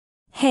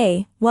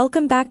Hey,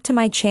 welcome back to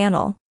my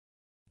channel.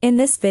 In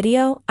this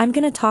video, I'm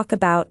gonna talk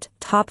about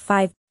top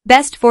 5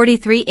 best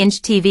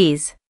 43-inch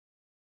TVs.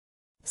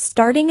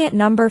 Starting at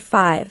number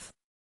 5.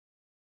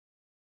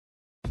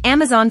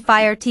 Amazon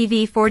Fire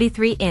TV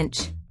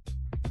 43-inch.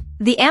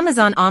 The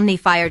Amazon Omni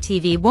Fire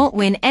TV won't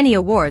win any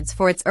awards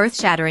for its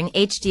earth-shattering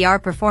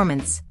HDR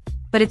performance,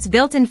 but its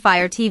built-in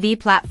Fire TV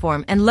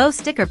platform and low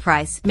sticker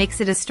price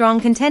makes it a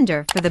strong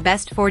contender for the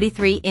best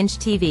 43-inch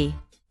TV.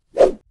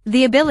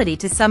 The ability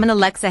to summon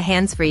Alexa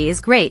hands-free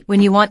is great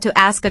when you want to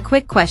ask a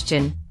quick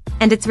question,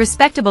 and its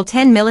respectable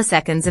 10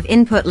 milliseconds of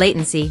input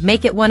latency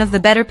make it one of the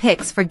better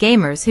picks for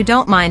gamers who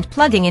don't mind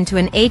plugging into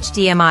an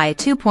HDMI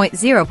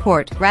 2.0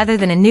 port rather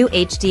than a new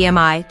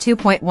HDMI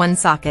 2.1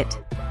 socket.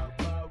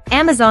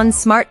 Amazon's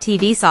smart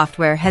TV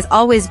software has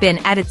always been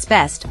at its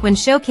best when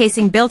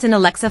showcasing built-in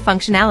Alexa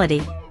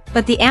functionality,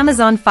 but the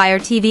Amazon Fire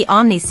TV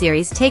Omni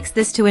series takes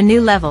this to a new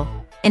level,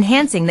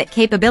 enhancing that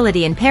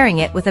capability and pairing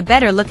it with a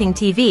better-looking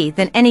TV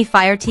than any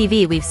Fire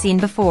TV we've seen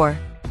before.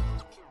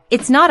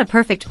 It's not a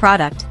perfect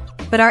product,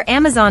 but our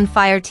Amazon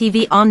Fire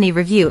TV Omni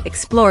review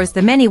explores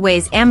the many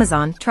ways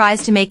Amazon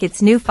tries to make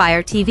its new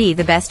Fire TV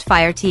the best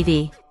Fire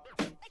TV.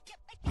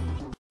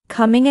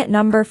 Coming at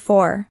number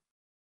 4.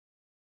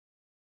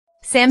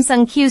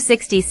 Samsung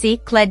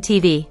Q60C QLED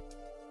TV.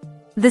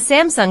 The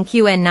Samsung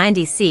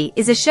QN90C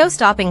is a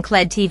show-stopping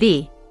QLED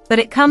TV, but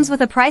it comes with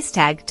a price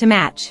tag to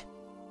match.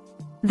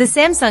 The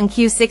Samsung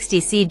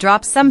Q60C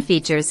drops some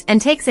features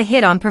and takes a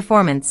hit on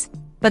performance,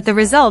 but the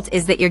result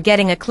is that you're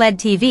getting a QLED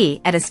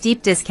TV at a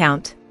steep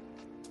discount.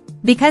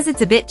 Because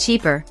it's a bit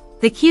cheaper,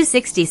 the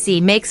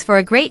Q60C makes for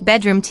a great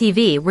bedroom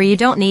TV where you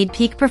don't need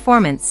peak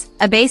performance,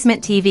 a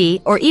basement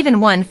TV, or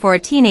even one for a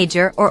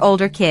teenager or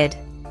older kid.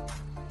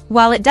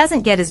 While it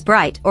doesn't get as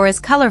bright or as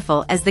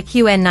colorful as the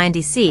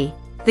QN90C,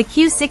 the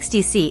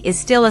Q60C is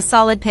still a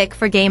solid pick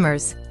for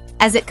gamers,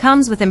 as it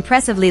comes with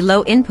impressively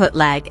low input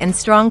lag and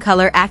strong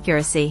color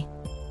accuracy.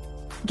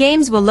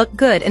 Games will look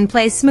good and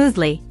play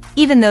smoothly,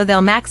 even though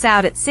they'll max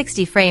out at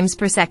 60 frames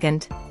per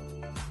second.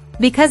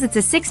 Because it's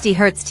a 60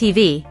 Hz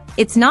TV,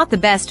 it's not the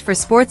best for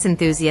sports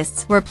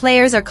enthusiasts where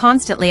players are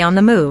constantly on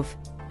the move,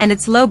 and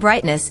its low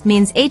brightness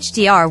means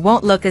HDR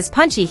won't look as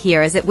punchy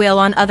here as it will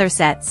on other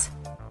sets.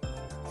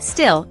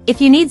 Still,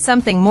 if you need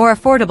something more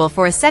affordable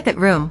for a second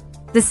room,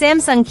 the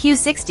Samsung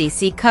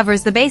Q60C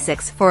covers the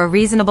basics for a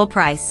reasonable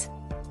price.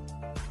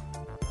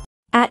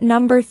 At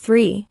number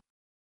 3.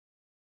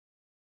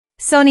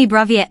 Sony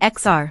Bravia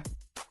XR.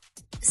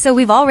 So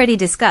we've already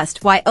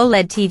discussed why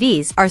OLED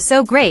TVs are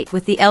so great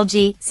with the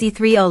LG C3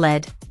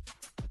 OLED.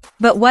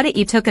 But what if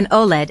you took an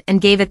OLED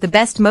and gave it the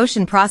best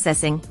motion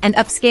processing and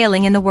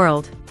upscaling in the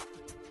world?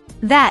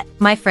 That,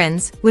 my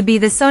friends, would be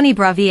the Sony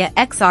Bravia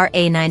XR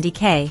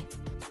A90K.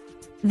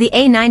 The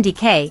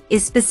A90K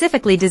is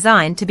specifically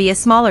designed to be a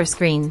smaller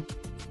screen.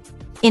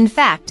 In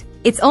fact,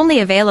 it's only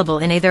available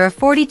in either a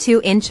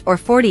 42-inch or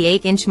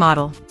 48-inch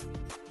model.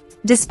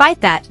 Despite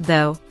that,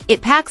 though,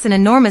 it packs an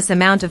enormous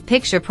amount of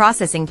picture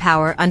processing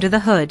power under the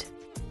hood.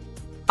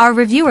 Our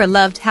reviewer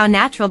loved how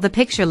natural the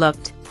picture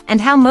looked, and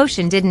how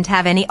motion didn't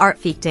have any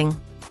artifacting.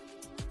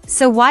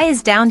 So why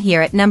is down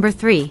here at number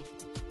 3?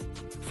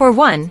 For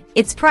one,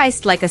 it's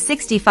priced like a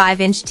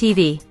 65-inch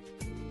TV.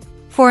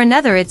 For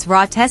another, its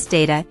raw test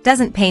data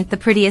doesn't paint the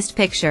prettiest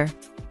picture.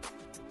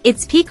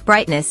 Its peak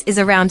brightness is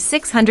around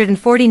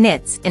 640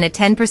 nits in a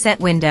 10%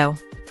 window.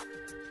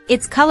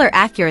 Its color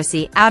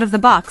accuracy out of the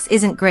box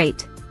isn't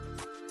great.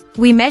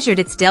 We measured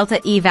its delta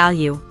E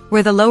value,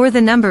 where the lower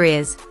the number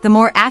is, the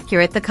more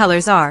accurate the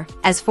colors are,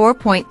 as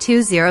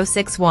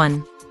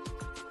 4.2061.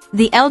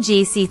 The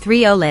LG C3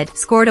 OLED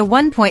scored a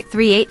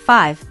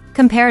 1.385,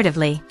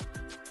 comparatively.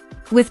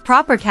 With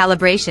proper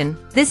calibration,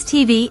 this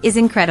TV is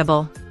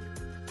incredible.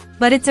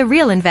 But it's a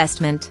real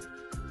investment.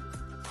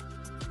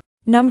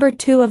 Number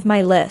 2 of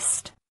my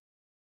list.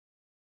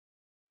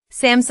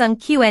 Samsung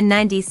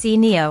QN90C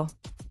Neo.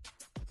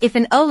 If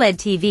an OLED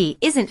TV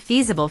isn't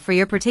feasible for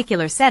your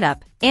particular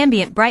setup,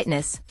 ambient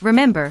brightness,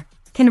 remember,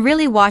 can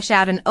really wash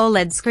out an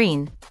OLED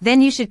screen,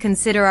 then you should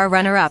consider our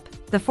runner-up,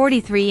 the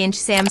 43-inch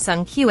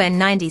Samsung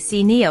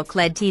QN90C Neo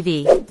QLED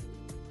TV.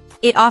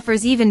 It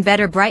offers even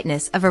better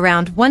brightness of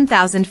around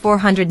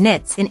 1400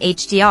 nits in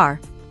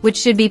HDR, which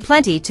should be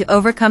plenty to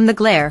overcome the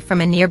glare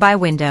from a nearby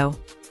window.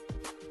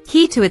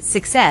 Key to its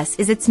success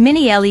is its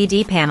mini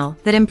LED panel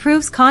that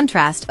improves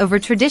contrast over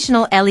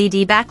traditional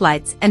LED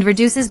backlights and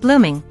reduces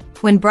blooming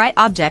when bright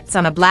objects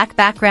on a black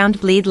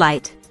background bleed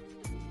light.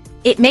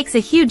 It makes a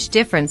huge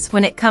difference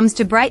when it comes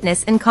to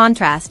brightness and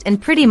contrast,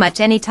 and pretty much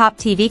any top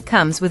TV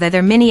comes with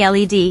either mini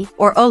LED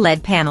or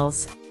OLED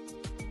panels.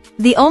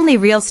 The only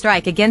real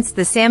strike against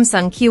the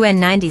Samsung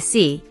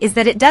QN90C is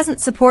that it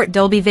doesn't support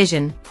Dolby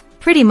Vision,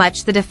 pretty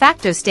much the de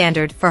facto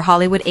standard for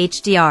Hollywood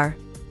HDR.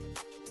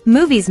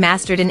 Movies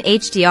mastered in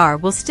HDR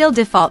will still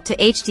default to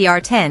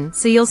HDR10,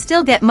 so you'll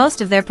still get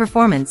most of their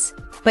performance,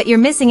 but you're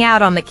missing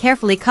out on the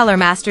carefully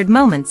color-mastered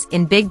moments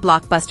in big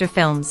blockbuster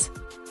films.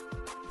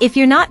 If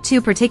you're not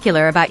too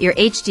particular about your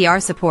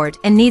HDR support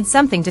and need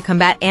something to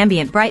combat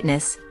ambient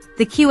brightness,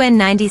 the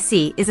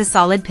QN90C is a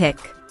solid pick.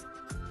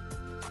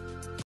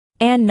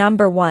 And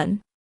number 1.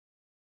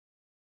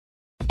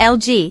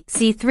 LG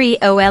C3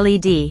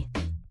 OLED.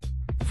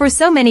 For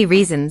so many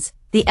reasons,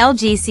 the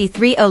LG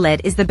C3 OLED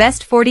is the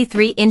best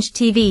 43-inch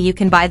TV you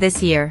can buy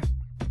this year.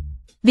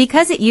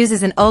 Because it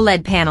uses an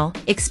OLED panel,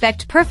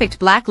 expect perfect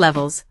black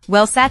levels,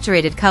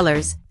 well-saturated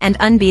colors, and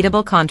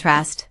unbeatable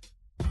contrast.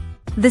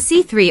 The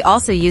C3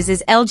 also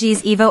uses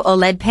LG's Evo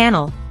OLED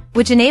panel,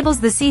 which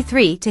enables the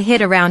C3 to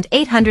hit around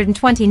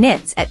 820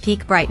 nits at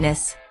peak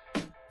brightness.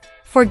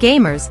 For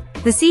gamers,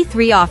 the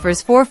C3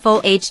 offers 4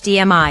 full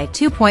HDMI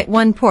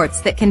 2.1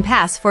 ports that can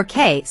pass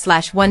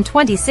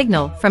 4K/120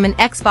 signal from an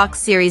Xbox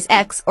Series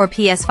X or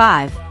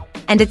PS5,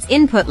 and its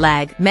input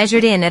lag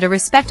measured in at a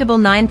respectable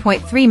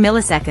 9.3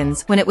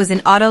 milliseconds when it was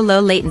in auto low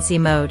latency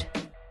mode.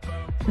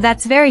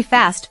 That's very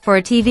fast for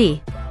a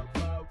TV.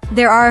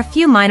 There are a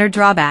few minor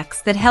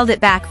drawbacks that held it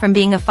back from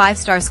being a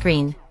 5-star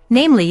screen,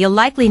 namely you'll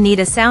likely need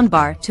a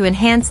soundbar to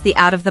enhance the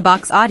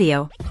out-of-the-box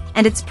audio,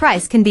 and its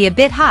price can be a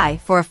bit high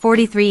for a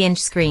 43-inch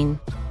screen.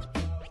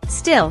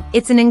 Still,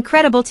 it's an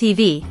incredible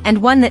TV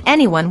and one that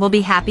anyone will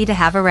be happy to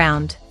have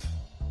around.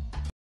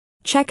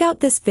 Check out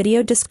this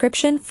video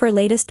description for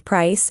latest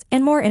price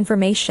and more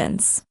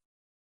informations.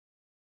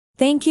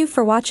 Thank you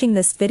for watching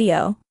this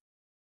video.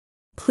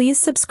 Please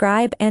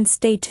subscribe and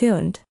stay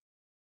tuned.